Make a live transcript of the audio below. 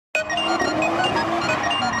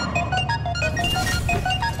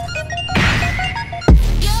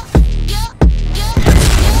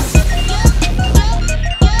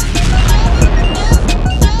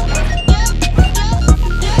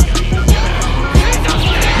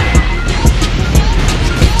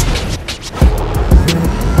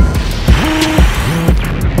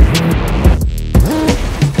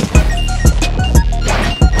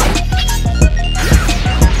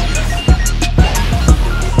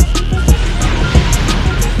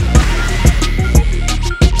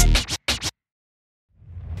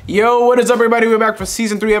Yo, what is up, everybody? We're back for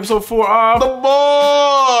season 3, episode 4 of The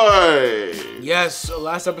Boy. Yes, so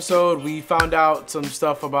last episode we found out some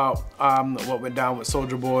stuff about what went down with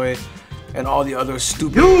Soldier Boy and all the other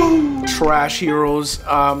stupid trash heroes.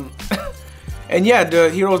 And yeah, the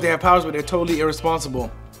heroes, they have powers, but they're totally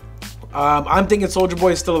irresponsible. I'm thinking Soldier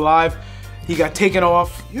Boy is still alive. He got taken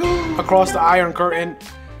off across the Iron Curtain.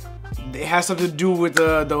 It has something to do with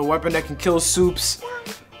the weapon that can kill soups.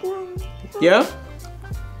 Yeah?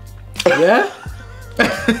 Yeah?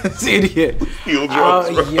 It's an idiot.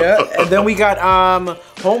 Yeah, and then we got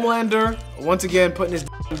Homelander once again putting his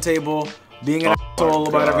on the table, being an asshole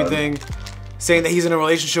about everything, saying that he's in a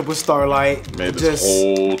relationship with Starlight. Made this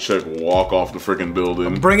whole chick walk off the freaking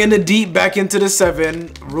building. Bringing the Deep back into the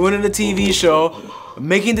 7, ruining the TV show,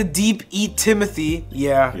 making the Deep eat Timothy.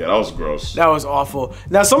 Yeah. Yeah, that was gross. That was awful.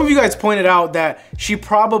 Now, some of you guys pointed out that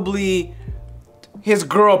his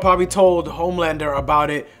girl probably told Homelander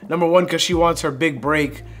about it. Number one, because she wants her big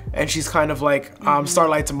break, and she's kind of like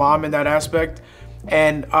Starlight's mom in that aspect,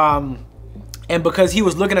 and because he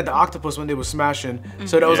was looking at the octopus when they were smashing,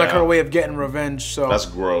 so that was like her way of getting revenge. So that's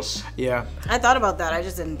gross. Yeah, I thought about that. I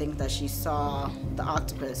just didn't think that she saw the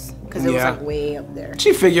octopus because it was like way up there.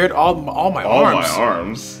 She figured all my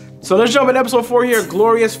arms. So let's jump in episode 4 here.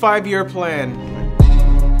 Glorious 5-year plan.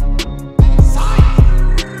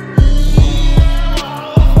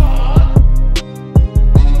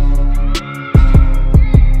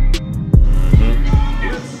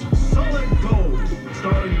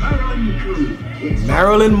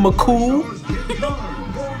 Marilyn McCool.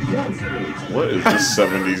 What is this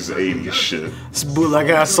 70s, 80s shit? It's bootleg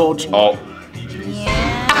ass soldier. Oh.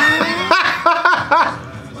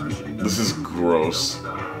 This is gross.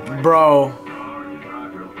 Bro.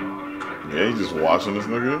 Yeah, you just watching this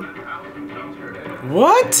nigga?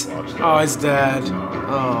 What? Oh, his dad.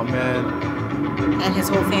 Oh, man. And his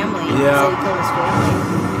whole family. Yeah. So he killed his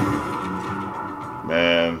family.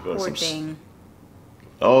 Man. Poor thing.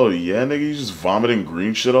 Oh, yeah, nigga, you just vomiting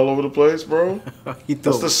green shit all over the place, bro?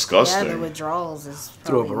 That's disgusting. Yeah, the withdrawals is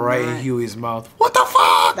threw up right in Huey's mouth. What the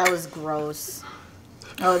fuck? That was gross.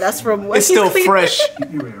 Oh, that's from Wesley. It's still fresh.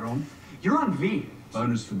 You're on V.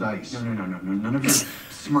 Bonus for dice. No. None of your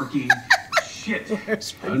smirky shit.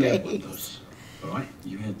 Those. All right,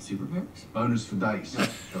 you had superpowers? Bonus for dice.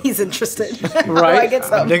 He's interested. Right? I get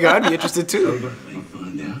some. Nigga, I'd be interested too.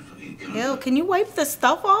 Yo, can you wipe the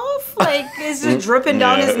stuff off? Like, it's just dripping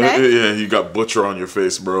down his neck? Yeah, you got butcher on your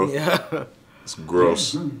face, bro. Yeah. It's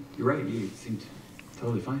gross. Yeah, you're right, you seemed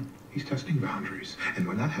totally fine. He's testing boundaries, and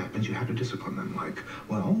when that happens, you have to discipline them like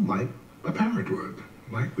a parent would,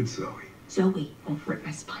 like with Zoe. Zoe won't rip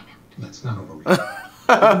my spine out. That's not overreaching.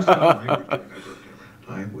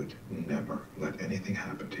 I would never let anything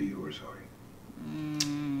happen to you or Zoe.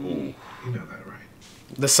 Ooh. You know that, right?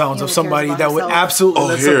 The sounds of somebody that would absolutely.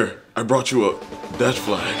 Oh, here. I brought you a death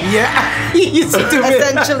flag. Yeah, he's stupid.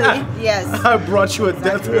 Essentially, yes. I brought you a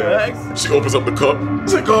death flag. She opens up the cup.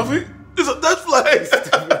 Is it coffee? It's a death flag.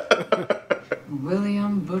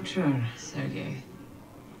 William Butcher, Sergey.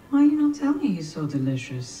 Why are you not telling me he's so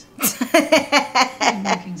delicious? I'm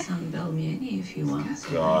making some Belmieni if you want.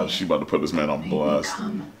 God, she about to put this man on blast.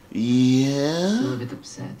 Yeah? I'm a bit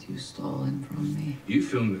upset you stole him from me. You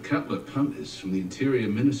filmed a couple of punters from the Interior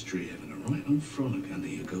Ministry having a right old frolic under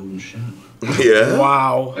your golden shower. Yeah?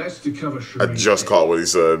 Wow. That's to cover I just caught what he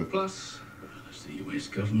said. Plus, that's the US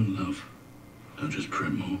government love. I'll just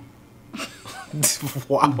print more.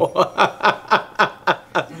 Wow.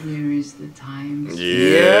 And there is the Times.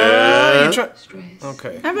 Yeah. Stress.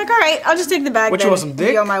 Okay. I'm like, all right, I'll just take the bag. What, you want some dick?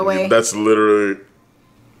 Be on my way. That's literally.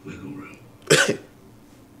 Wiggle room.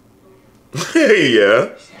 Yeah.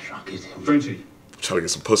 Frenchie. Trying to get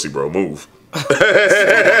some pussy, bro. Move.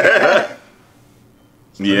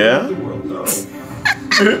 Yeah?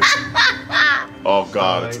 Oh,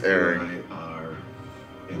 God, it's airing. Are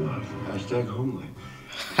in love. Hashtag homelight.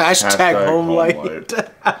 Hashtag homelight.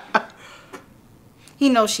 He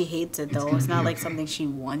knows she hates it, though. It's not like something she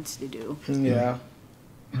wants to do. Yeah.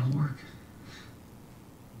 It'll work.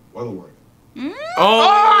 What'll work? Oh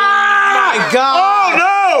my God! Oh,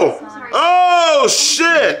 no! Oh,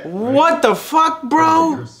 shit! What the fuck,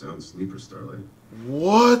 bro? You're a sound sleeper, Starlight.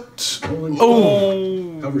 What?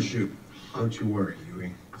 Oh. Cover shoot. Don't you worry,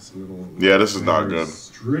 Huey. Yeah, this is not good.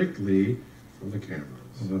 Strictly for the cameras.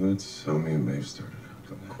 Although that's how me and Maeve started out.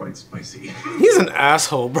 Quite spicy. He's an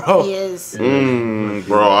asshole, bro. He is. Bro,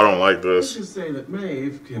 I don't like Let's this. just say that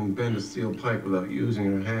Maeve can bend a steel pipe without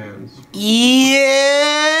using her hands.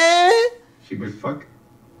 Yeah. She could fuck.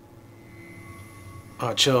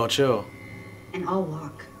 Oh, chill. And I'll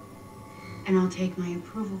walk. And I'll take my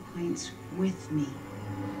approval points with me.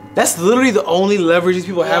 That's literally the only leverage these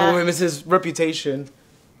people have Yeah. over him is his reputation.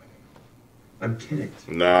 I'm kidding.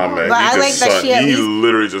 Nah, man. But I like that she at He least-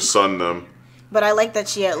 literally just sunned them. But I like that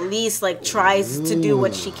she at least like tries to do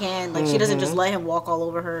what she can. Like she doesn't just let him walk all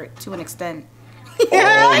over her to an extent.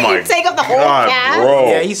 Oh my Take up the whole God, cast. bro.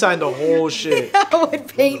 Yeah, he signed the whole shit. I would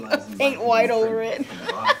paint white over it.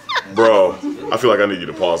 Bro, I feel like I need you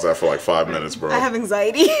to pause that for like 5 minutes, bro. I have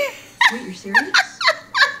anxiety. Wait, you're serious?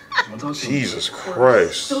 Jesus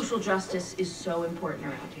Christ. Social justice is so important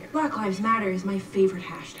around here. Black Lives Matter is my favorite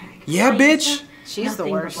hashtag. Yeah, Right, bitch. Lisa? She's the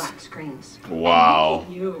Nothing but worst. black screens. Wow.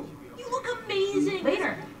 You look amazing.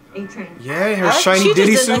 Later. 18. Yeah, her I like- shiny she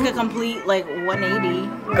ditty just did suit. like a complete like 180.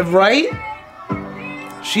 Right?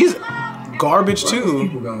 She's garbage People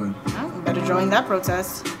too. going. Oh, better join that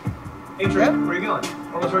protest. Hey, Trey, where are you going?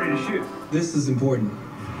 Almost ready to shoot. This is important.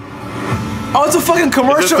 Oh, it's a fucking Is this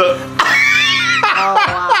commercial. the- Oh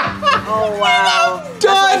wow. Oh wow. That's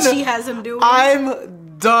done. what she has him doing.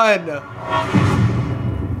 I'm done.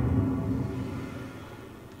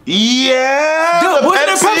 Yeah! Dude, the wasn't it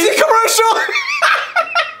a Pepsi commercial?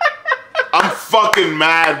 I'm fucking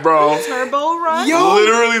mad, bro. Turbo Run. Yo,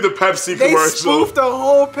 Literally the Pepsi they commercial. spoofed the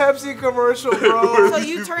whole Pepsi commercial, bro. So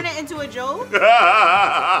you turn it into a joke?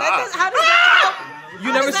 How does that help? You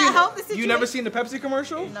How never does seen that help the you never situation? seen the Pepsi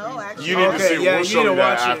commercial? No, actually. You need Okay, to see. yeah, We'll you show need you to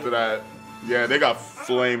that watch it. after that. Yeah, they got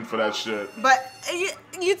flamed for that shit. But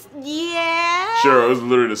yeah. Sure, it was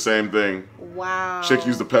literally the same thing. Wow. Chick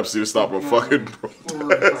used the Pepsi to stop a fucking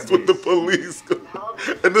protest with the police.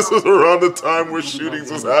 And this was around the time where shootings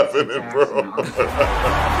was happening, bro.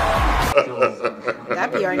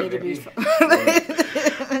 That PR need to be.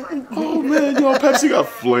 Oh man, yo, Pepsi got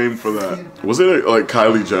flamed for that. Was it like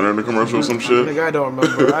Kylie Jenner in the commercial or some shit? Nigga, I don't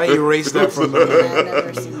remember. I erased that from the. I've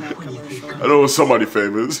never seen that commercial. I know it was somebody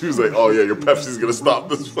famous. He was like, oh yeah, your Pepsi's gonna stop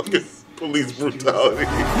this fucking police brutality.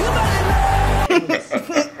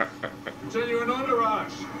 Pretend you're an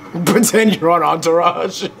entourage. Pretend you're on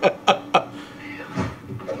Entourage.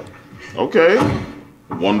 Okay.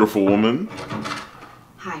 Wonderful woman.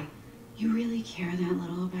 Hi. You really care that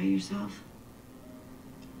little about yourself?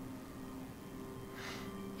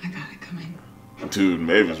 I got it coming. Dude,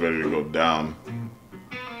 Maven's ready to go down.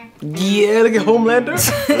 Yeah, look at Homelander.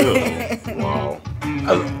 Ew. Wow.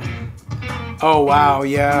 Oh wow,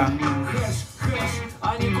 yeah.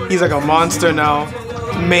 He's like a monster now.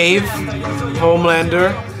 Maeve,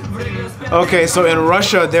 Homelander. Okay, so in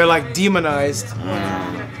Russia they're like demonized.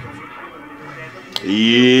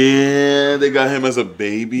 Yeah, they got him as a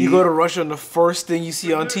baby. You go to Russia and the first thing you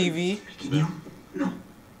see on TV,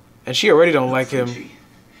 and she already don't like him.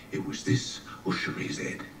 It was this or Shari's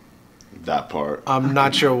That part. I'm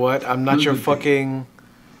not your what? I'm not your fucking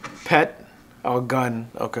pet. Oh,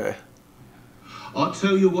 gun. Okay. I'll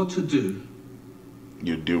tell you what to do,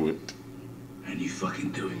 You do it. and you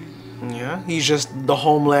fucking do it. Yeah, he's just the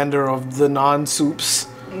Homelander of the non-soups.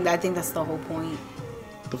 I think that's the whole point.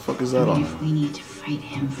 What the fuck is that on? If we need to fight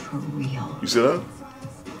him for real, You see that?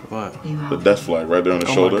 What? you The help. death flag right there on the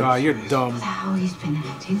Oh shoulder. my god, you're dumb. How he's been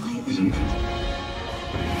acting lately? You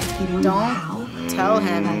don't know Don't how? tell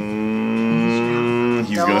him.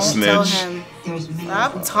 He's Don't gonna tell snitch. him. There's many.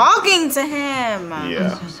 Stop talking to him.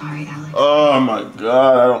 Yeah. I'm so sorry, Alex. Oh my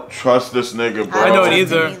god, I don't trust this nigga, bro. I don't trust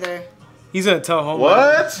either. him either. He's gonna tell Homelander.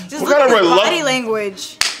 What? Just What look kind of at his body reluctance?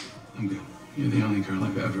 language. I'm good. You're the only girl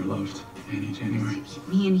I've ever loved. Annie January.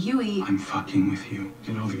 Me and Huey. I'm fucking with you.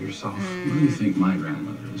 Get over yourself. What do you think my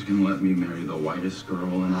grandmother is gonna let me marry the whitest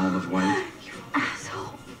girl in all of white? You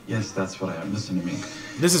asshole. Yes, that's what I am. Listen to me.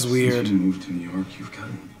 This is weird. Since you moved to New York, you've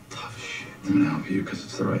gotten tough shit. I'm gonna help you because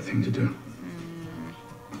it's the right thing to do.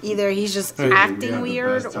 Either he's just Hey, acting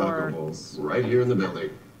weird or. Right here in the building.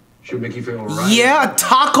 Should make you feel right. Yeah,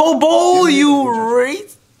 Taco Bowl, you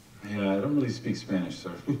right? Yeah, I don't really speak Spanish,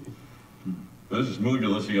 sir. This is muy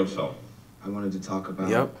delicioso. I wanted to talk about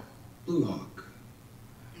Yep. Blue Hawk.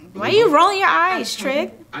 Why are you rolling your eyes,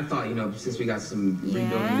 Trick? I thought, since we got some Yeah.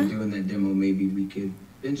 rebuilding to do in that demo, maybe we could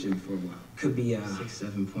bench him for a while. Could be a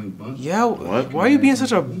 6-7 point bump. Yeah, What? why are you being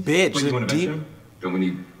such a bitch? What, you want to Deep- mention? Don't we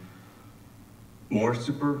need more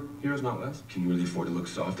superheroes, not less? Can you really afford to look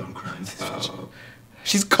soft? I'm crying.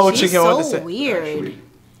 She's coaching She's him on so this. weird.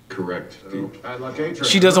 Correct.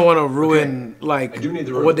 She doesn't want to ruin like I do need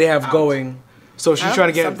the what they have out. going, so she's trying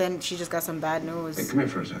to get something. She just got some bad Hey, news. come here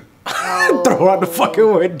for a sec. throw her out the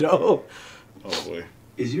fucking window. Oh boy.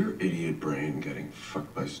 Is your idiot brain getting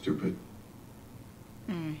fucked by stupid?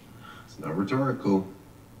 It's not rhetorical.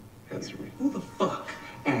 Answer me. Who the fuck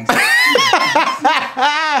asked?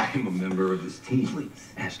 I'm a member of this team. Please.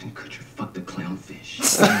 Ashton Kutcher fucked a clownfish.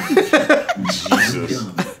 Jesus.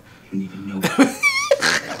 Dumb. You don't even know.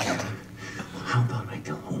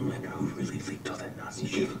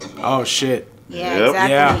 Oh shit. Yeah, Yep.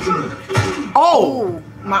 exactly. Yeah. Oh! Ooh,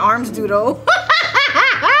 my arms do though.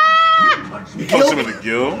 He punched him in the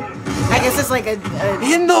gill. I guess it's like a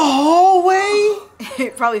In the hallway?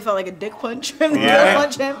 it probably felt like a dick punch.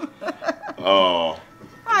 Punch him. Oh.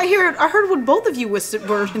 I heard what both of you were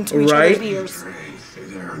into each Right? other's ears. Stay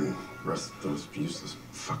there and rest those useless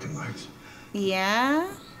fucking legs. Yeah.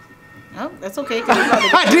 Oh, that's okay.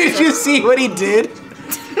 Did you see what he did?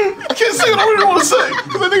 I can't say what I really want to say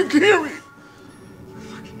because I didn't hear me.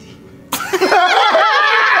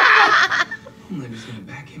 Homelander's gonna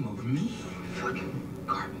back him over me. Fucking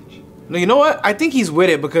garbage. No, you know what? I think he's with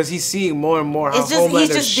it because he's seeing more and more how It's just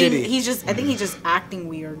Homelander's he's just shitty. being, I think he's just acting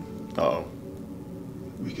weird. Oh.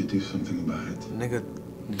 We could do something about it. Nigga.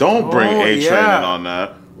 Don't bring Oh, A-Train yeah. in on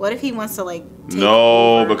that. What if he wants to like take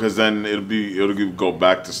No, over? because then it'll go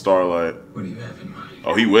back to Starlight. What do you have in mind?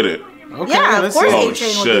 Oh, he with it. Okay, Yeah, of let's course see. Oh,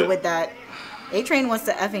 A-Train will shit. be with that. A-Train wants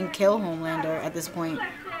to effing kill Homelander at this point.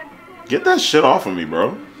 Get that shit off of me,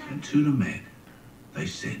 bro. And to the men, they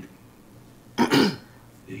said that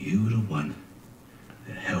you were the one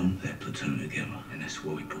that held that platoon together, and that's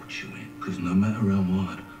why we brought you in. Because no matter how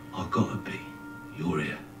hard I gotta be, you're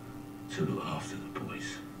here to look after the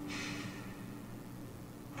boys.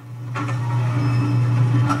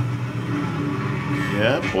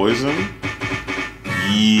 Yeah, poison.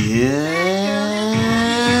 Yeah.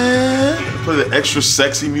 Play the extra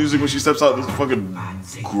sexy music when she steps out this fucking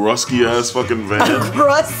grusky ass fucking van.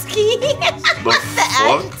 Brusky. The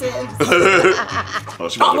fuck? Oh,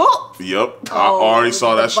 she about to, yep. I already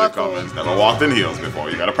saw that shit buckle. coming. Never walked in heels before.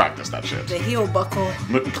 You gotta practice that shit. The heel buckle.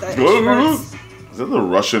 Is that the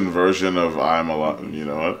Russian version of I'm alive? You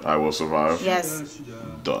know what? I will survive. Yes.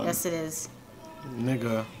 Done. Yes, it is.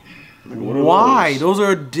 Nigga. What are Why? Those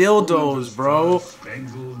are dildos, bro.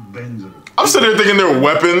 I'm sitting there thinking they're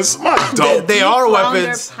weapons. My dumb. They are Pounder,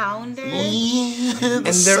 weapons. pounder. Yeah, the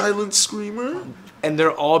they're- silent screamer. And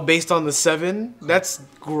they're all based on the 7? That's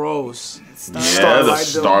gross. Yeah, the Starlight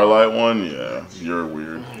dildo. Starlight one. Yeah, you're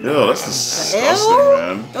weird. Ew, that's disgusting, Ew.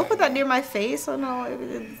 man. Don't put that near my face. Oh no.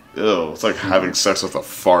 Ew, it's like having sex with a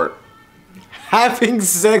fart. Having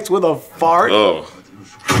sex with a fart? Ugh.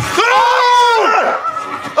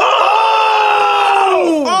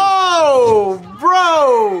 Oh,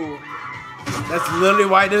 bro! That's literally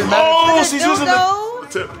why it doesn't matter. Oh, she's using the Dildo?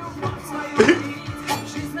 tip.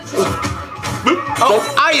 Oh,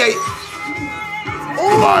 ay.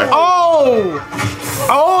 Bye. Oh!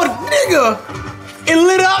 Oh, nigga! It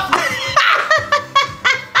lit up!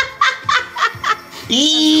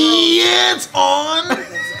 Yeah, it's on.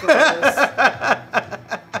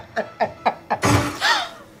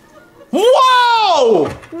 Whoa!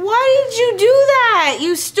 Why did you do that,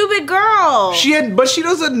 you stupid girl? But she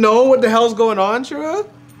doesn't know what the hell's going on, Shira.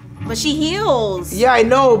 But she heals. Yeah, I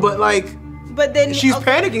know, but like, But then she's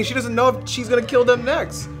okay, panicking. She doesn't know if she's gonna kill them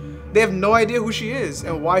next. They have no idea who she is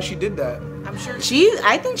and why she did that. I'm sure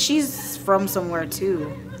I think she's from somewhere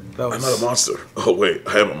too. I'm not a monster. Oh wait,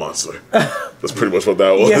 I am a monster. That's pretty much what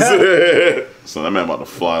that was. Yeah. So that man about to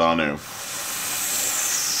fly down there and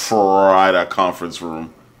fry that conference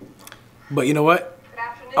room. But you know what?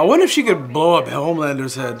 I wonder if she could blow up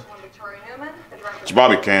Homelander's head. She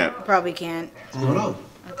probably can't. Probably can't. What's going on?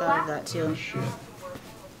 I thought of that too.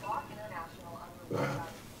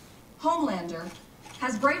 Homelander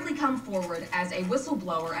has bravely come forward as a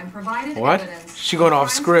whistleblower and provided What? evidence. She going of off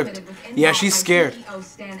crimes script. committed within Yeah, law she's by scared. CEO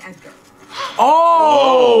Stan Edgar.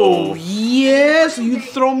 Oh, yeah. So you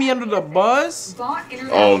throw me under the bus?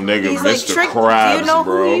 Oh, nigga, He's like, Mr. Trick, Krabs, do you know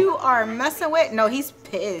bro. who you are messing with? No, he's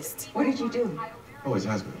pissed. What did you do? Always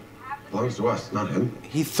has been. Belongs to us, not him.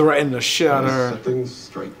 He threatened the shit out of her. Set things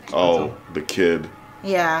straight. Oh, the kid.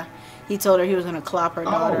 Yeah, he told her he was gonna clop her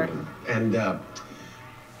daughter. Oh, and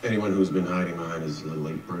anyone who's been hiding behind his little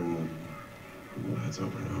apron, well, that's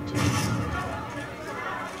over now too.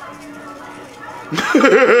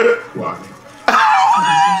 Why?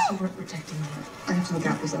 You weren't protecting me. I have to look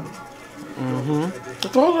out for something. What the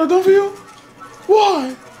hell did I do for you?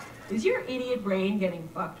 Why? Is your idiot brain getting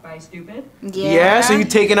fucked by stupid? Yeah, so you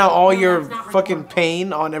taking out all your fucking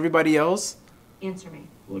pain on everybody else? Answer me.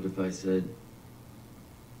 What if I said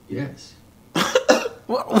yes?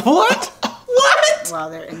 What? What? While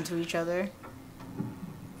they're into each other.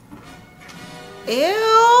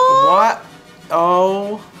 Ew. What?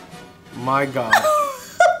 Oh my god.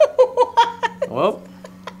 Well.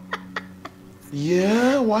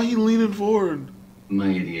 Yeah, why he leaning forward? My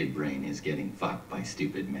idiot brain is getting fucked by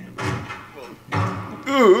stupid men.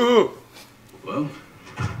 Well, Well,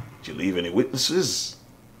 did you leave any witnesses?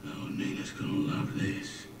 Oh, Nina's gonna love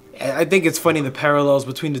this. I think it's funny the parallels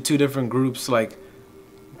between the two different groups. Like,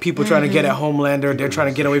 people trying to get at Homelander. They're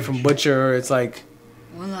trying to get away from Butcher. It's like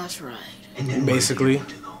one last ride. Basically.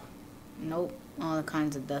 Nope. All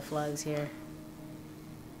kinds of death flags here.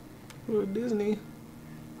 Disney.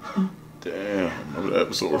 Damn. Remember that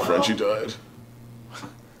episode where Frenchie died?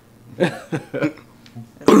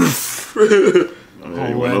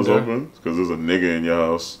 Your windows open? Because there's a nigga in your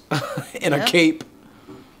house. In a cape.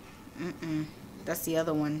 That's the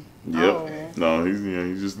other one. Yep. Oh. No,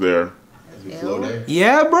 he's just there.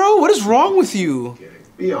 Yeah, bro. What is wrong with you?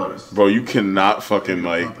 Be honest. Bro, you cannot fucking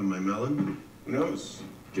like. Popping my melon? Who knows?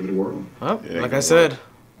 Give it a whirl. Well, like I said.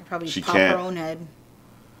 Probably she pop can't. her own head.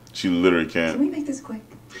 She literally can't. Can we make this quick?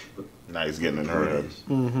 Now he's getting in her head.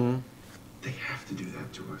 Mm-hmm. They have to do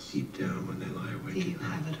that to us deep down when they lie awake. Do you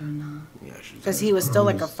have it or not? Yeah, Because he was still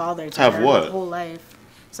like a father to Have her what? her whole life.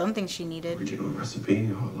 Something she needed. Original recipe,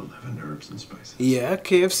 all 11 herbs and spices. Yeah,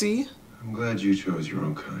 KFC. I'm glad you chose your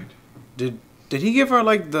own kind. Did he give her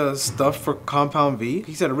like the stuff for Compound V?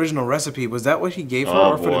 He said original recipe. Was that what he gave her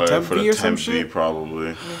Oh or for boy, the Temp for V the or some Temp V shit? probably.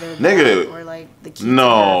 Either Nigga, that or like the key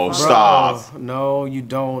no, to her stop. Bro, no, you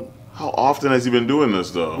don't. How often has he been doing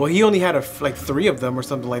this though? Well, he only had like 3 of them or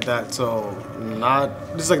something like that. So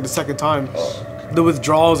this is like the second time. The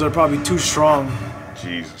withdrawals are probably too strong.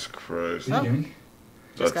 Jesus Christ. What are you doing?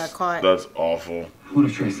 Just got caught. That's awful. I want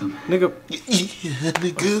to try some. Nigga. Yeah,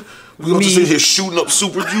 nigga. We gonna just sit here shooting up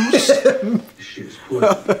super juice. This shit is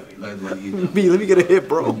poison. Let me get a hit,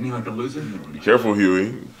 bro. You like a loser? Careful, Huey.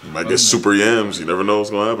 You might get super yams. You never know what's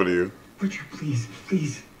gonna happen to you. Richard, please,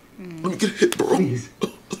 please. Let me get a hit, bro. Please.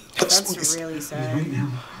 That's really sad. Right now,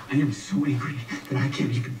 I am so angry that I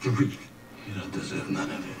can't even breathe. You don't deserve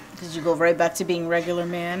none of it. Because you go right back to being regular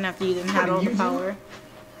man after you didn't have all the power.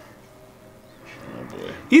 Oh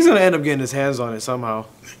boy. He's gonna end up getting his hands on it somehow.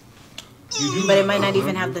 But it might not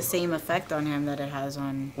even have the same effect on him that it has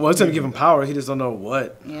on. Well, it's gonna give him power. He just don't know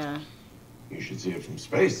what. Yeah. You should see it from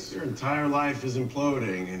space. Your entire life is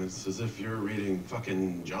imploding, and it's as if you're reading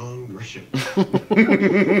fucking John Grisham.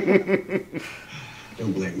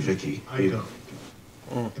 Don't blame Vicky. I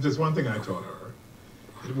don't. If there's one thing I taught her,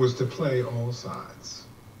 it was to play all sides.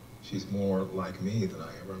 She's more like me than I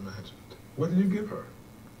ever imagined. What did you give her?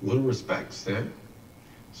 A little respect, Stan.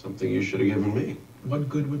 Something you should have given me. What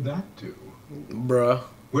good would that do? Bruh.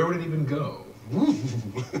 Where would it even go?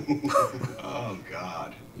 Oh,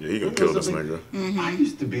 God. Yeah, he gonna kill this nigga. I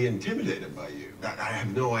used to be intimidated by you. I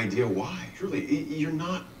have no idea why. Truly, you're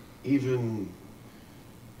not even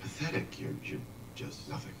pathetic. You're just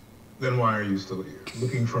nothing. Then why are you still here?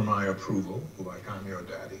 Looking for my approval, like I'm your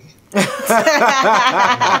daddy?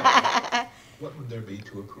 What would there be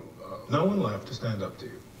to approve of? No one left to stand up to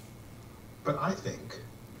you. But I think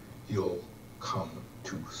you'll come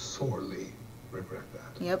to sorely regret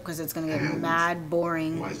that. Yep, because it's going to get mad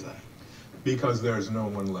boring. Why is that? Because there's no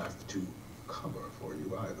one left to cover for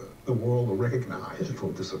you either. The world will recognize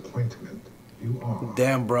for disappointment you are.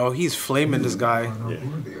 Damn, bro. He's flaming this guy. You are not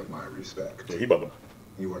worthy of my respect. Yeah, he about to.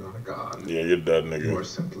 You are not a god. Yeah, you're dead, You are nigga.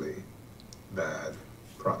 simply bad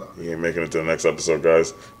product. He ain't making it to the next episode,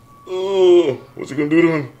 guys. Oh, what's he gonna do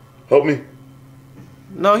to him? Help me.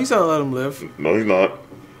 No, he's gonna let him live. No, he's not.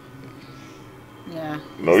 Yeah.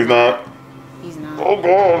 No, he's not. He's not. Oh,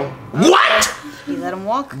 God. What? He let him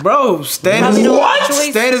walk. Bro, Stan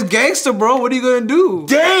is gangster, bro. What are you gonna do?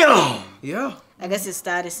 Damn. Yeah. I guess his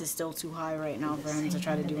status is still too high right now for him to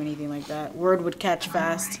try to do anything like that. Word would catch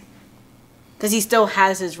fast. Because he still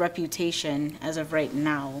has his reputation as of right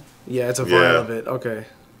now. Yeah, it's a vial of it. Okay.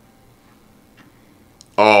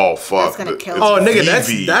 Oh, fuck. That's gonna kill It's her. Oh, nigga,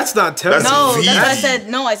 VV. that's not terrible. No, VV. that's what I said.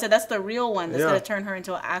 No, I said that's the real one. That's Yeah. gonna turn her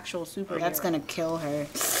into an actual superhero. That's gonna kill her.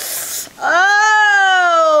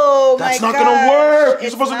 Oh my That's not God. gonna work. You're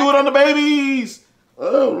It's supposed to not do it on the babies.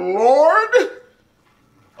 Oh, Lord.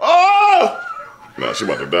 Oh. No, she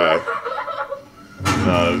about to die.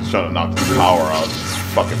 No, he's trying to knock the power out. He's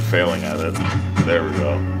fucking failing at it. There we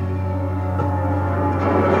go.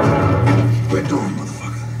 Red Dawn,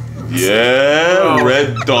 motherfucker. Yeah,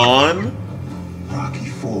 Red Dawn. Rocky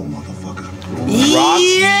 4, motherfucker.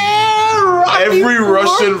 Rocky. Rocky Every IV.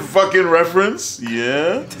 Russian fucking reference.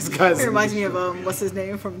 Yeah. This guy's It reminds me of what's his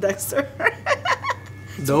name from Dexter.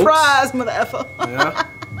 dope. Surprise, mother effer. Yeah.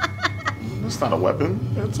 It's not a weapon.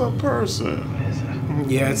 It's a person.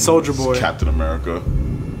 Yeah, it's Soldier Boy. It's Captain America.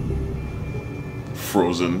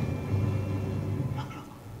 Frozen. Is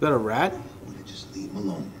that a rat? Just leave him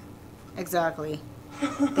alone. Exactly.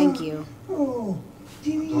 Thank you. Oh,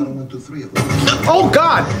 Jimmy. 1, 2, 3 of them. Oh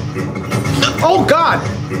God! Oh God!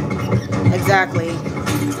 Exactly.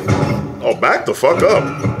 Oh, back the fuck up.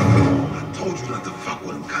 I told you not to fuck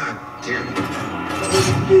with him. God damn it.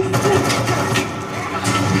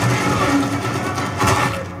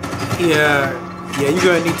 Yeah, you're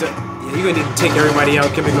gonna need to. Yeah, you're gonna need to take everybody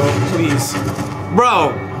out, Kimiko, please,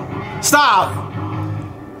 bro. Stop.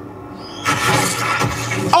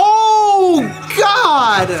 Oh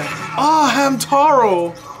God. Oh,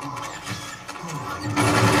 Hamtaro.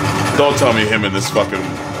 Don't tell me him and this fucking.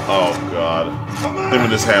 Oh God. Him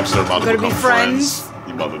and this hamster about to become friends.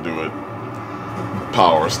 You about to do it.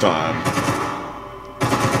 Powers time.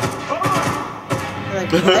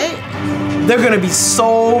 Like what? They're gonna be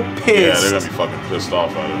so pissed. Yeah, they're gonna be fucking pissed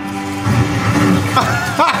off at it.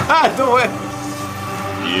 Do it.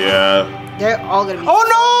 Yeah. They're all gonna be. Oh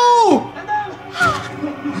no!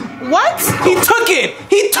 What? He took it.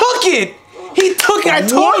 He took it. He took it. I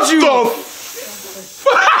told you. What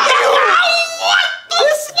the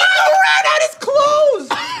This nigga ran out his clothes.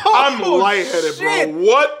 I'm lightheaded, bro.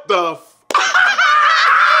 What the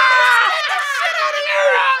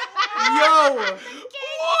Yo. What?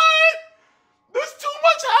 There's too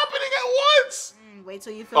much happening at once. Wait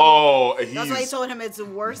till you feel. Oh, that's why I told him it's the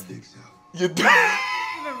worst. You didn't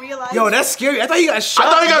even realize. Yo, that's scary. I thought he got shot. I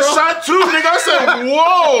thought he got shot too, nigga. I said,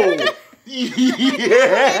 whoa.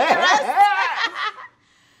 Yeah.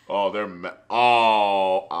 Oh, they're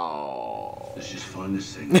oh. Let's just find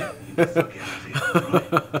this thing. Fuck out of here,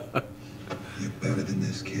 right? You're better than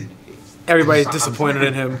this, kid. Everybody's disappointed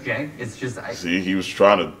in him. Okay, it's just See, he was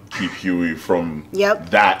trying to keep Huey from Yep.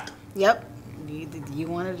 that. Yep. You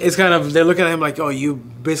wanted to. It's kind of, they're looking at him like, oh, you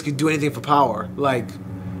basically do anything for power. Like,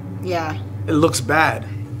 Yeah. it looks bad.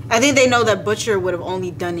 I think they know that Butcher would have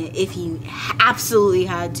only done it if he absolutely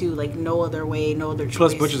had to, like no other way, no other choice.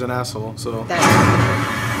 Plus, Butcher's an asshole, so.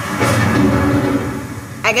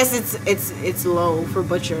 I guess it's low for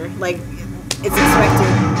Butcher. Like, it's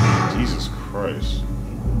expected. Jesus Christ.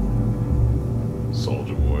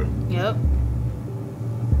 Soldier Boy. Yep.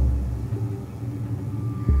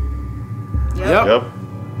 Yep.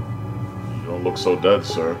 You don't look so dead,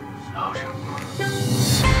 sir.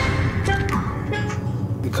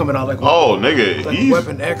 They're coming out like, oh, nigga, like he's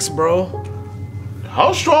Weapon X, bro.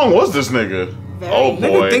 How strong was this nigga? Very. Oh boy.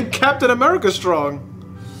 Nigga think Captain America's strong.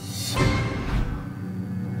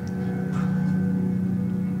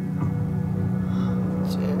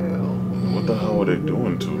 What the hell were they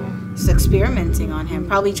doing to him? Just experimenting on him.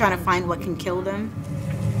 Probably trying to find what can kill them.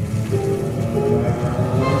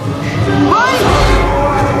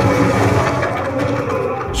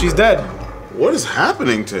 She's dead. What is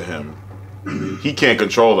happening to him? He can't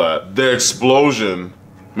control that. The explosion.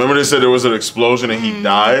 Remember they said there was an explosion and he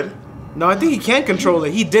died? No, I think he can control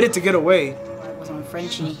it. He did it to get away. It was on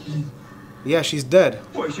Frenchie. Yeah, she's dead.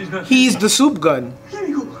 He's the soup gun.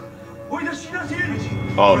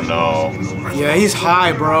 Oh no. Yeah, he's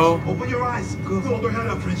high, bro. Open your eyes. Good. Hold her head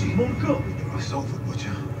up, Frenchie. It's over,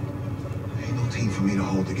 Butcher. Ain't no team for me to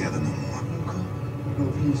hold together no more.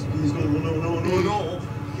 No.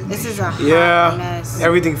 This is a hot mess.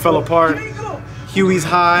 Everything fell apart. Huey's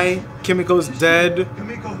high. Kimiko's dead.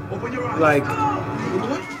 Like,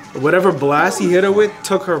 whatever blast he hit her with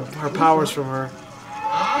took her powers from her.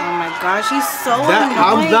 Oh my gosh, he's so annoying.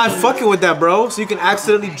 I'm not fucking with that, bro. So you can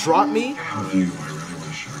accidentally drop me?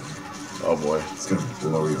 Oh boy. It's gonna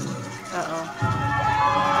blow your mind.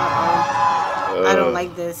 I don't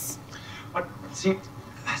like this. See,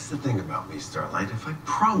 that's the thing about me, Starlight. If I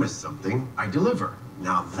promise something, I deliver.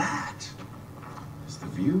 Now that is the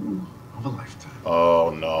view of a lifetime. Oh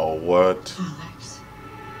no, what?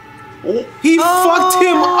 He fucked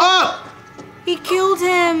him up! He killed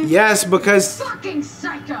him. Yes, because Fucking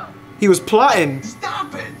psycho. he was plotting.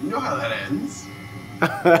 Stop it! You know how that ends.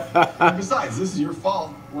 And besides, this is your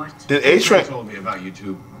fault. What? Did You A-Train told me about you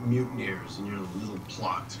two mutineers and your little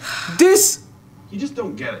plot. This, You just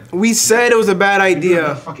don't get it. we said it was a bad You idea.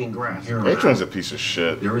 have fucking grass. A-Train's a piece of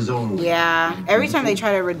shit. There is only Yeah. Every time they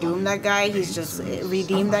try to redeem that guy, he's just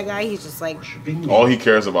like. All he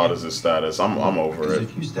cares about is his status. I'm over Because it.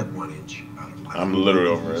 if you step 1 inch out of my I'm literally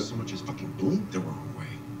over it. so much as fucking blink the wrong way,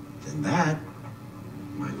 then that,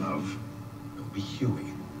 my love, will be Huey.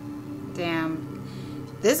 Damn.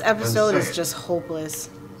 This episode Then is say it. just hopeless.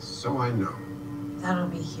 So I know. That'll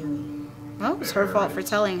be Huey. Well, it's her fault for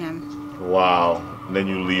telling him. Wow. And then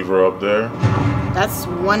you leave her up there? That's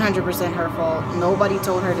 100% her fault. Nobody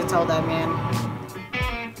told her to tell that man.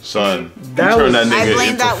 Son, you That turned was- that nigga I blame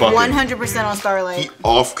into that fucking 100% on Starlight. He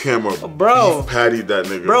off camera, Bro. beef pattied that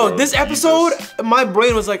nigga. Bro, this Jesus. episode, my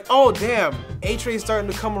brain was like, oh damn, A-Train's starting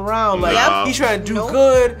to come around. Like, Nah. he's trying to do Nope.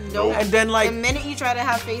 good. Nope. And then like, The minute you try to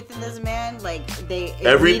have faith in this man, like they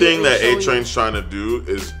Everything that immediately show you- A-Train's trying to do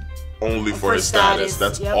is only for For his status. status,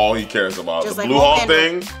 That's yep. all he cares about. Just The like Blue Hall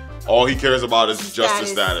Homelander. thing, All he cares about is just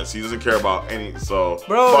his status. He doesn't care about any. So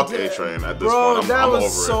fuck A-Train at this point. That I'm was over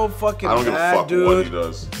so it. fucking I don't give a bad, fuck dude. what he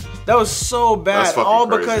does. That was so bad. That's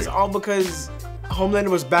fucking crazy. All because Homelander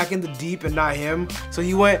was back in the deep and not him. So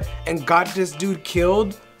he went and got this dude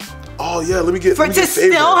killed. Oh yeah, let me get. To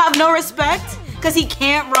still have no respect because he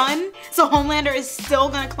can't run. So Homelander is still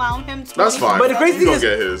gonna clown him. That's fine. But the crazy thing is,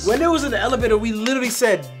 get his. when it was in the elevator, we literally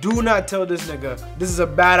said, "Do not tell this nigga. This is a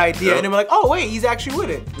bad idea." And then we're like, "Oh wait, he's actually with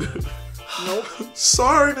it." Nope.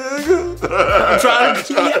 Sorry, nigga. I'm trying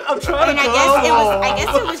to. And I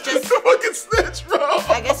guess it was just. Fucking snitch, bro.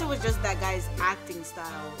 I guess it was just that guy's acting style.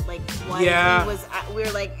 Like when he was, we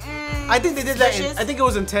were like, I think they did that. I think it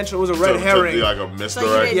was intentional. It was a red herring. To be like a misdirect.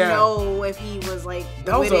 So you didn't know if he was like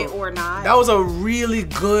with it or not. That was a really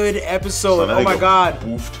good episode. So oh my god.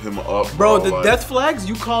 Boofed him up, bro. The death flags,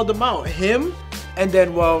 you called them out. Him, and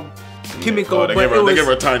then Kimiko. They gave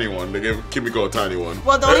her a tiny one. They gave Kimiko a tiny one.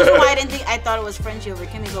 Well, the only reason why I thought it was Frenchie over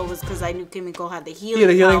Kimiko was because I knew Kimiko had the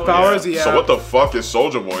healing powers. Yeah. So what the fuck is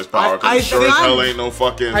Soldier Boy's power? Because sure as hell ain't no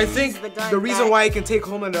fucking. I think the reason why he can take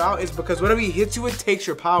Homelander out is because whatever he hits you with takes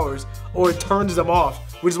your powers or it turns them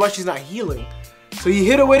off, which is why she's not healing. So you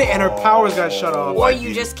hit her with it and her powers got shut off. Or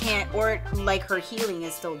you just can't, or like her healing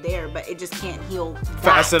is still there, but it just can't heal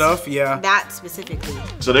fast enough. Yeah. That specifically.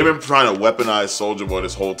 So they've been trying to weaponize Soldier Boy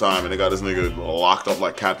this whole time, and they got this nigga locked up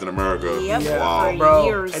like Captain America. Yep. Yeah. Wow, bro.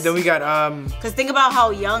 Years. And then we got Because think about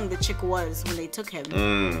how young the chick was when they took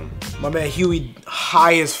him. My man Huey,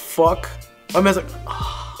 high as fuck. My man's like,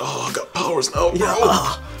 oh, I got powers now,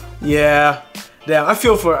 bro. Yeah. Damn, I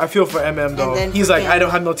feel for MM though. He's like, I don't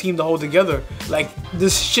have no team to hold together. Like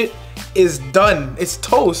this shit is done. It's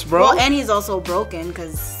toast, bro. Well, and he's also broken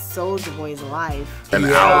because Soldier Boy is alive. And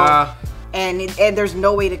out. And there's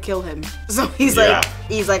no way to kill him. So he's like,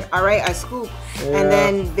 all right, I scoop. Yeah. And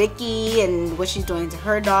then Vicky and what she's doing to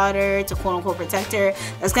her daughter to quote unquote protect her,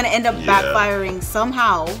 that's gonna end up backfiring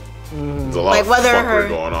somehow. There's a lot of fuckery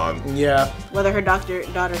going on. Yeah. Whether her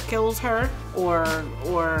daughter kills her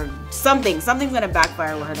or something's gonna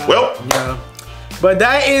backfire with her daughter. Well, yeah. But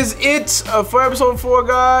that is it for episode 4,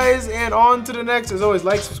 guys. And on to the next. As always,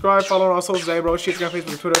 like, subscribe, follow on our socials. YaBoyRoshi, Instagram,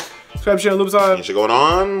 Facebook, Twitter. Subscribe, share, loops on. Ain't shit going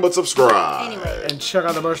on, but subscribe. Anyway. And check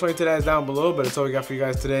out the merch link to that is down below. But it's all we got for you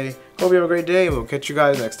guys today. Hope you have a great day. We'll catch you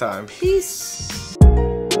guys next time. Peace.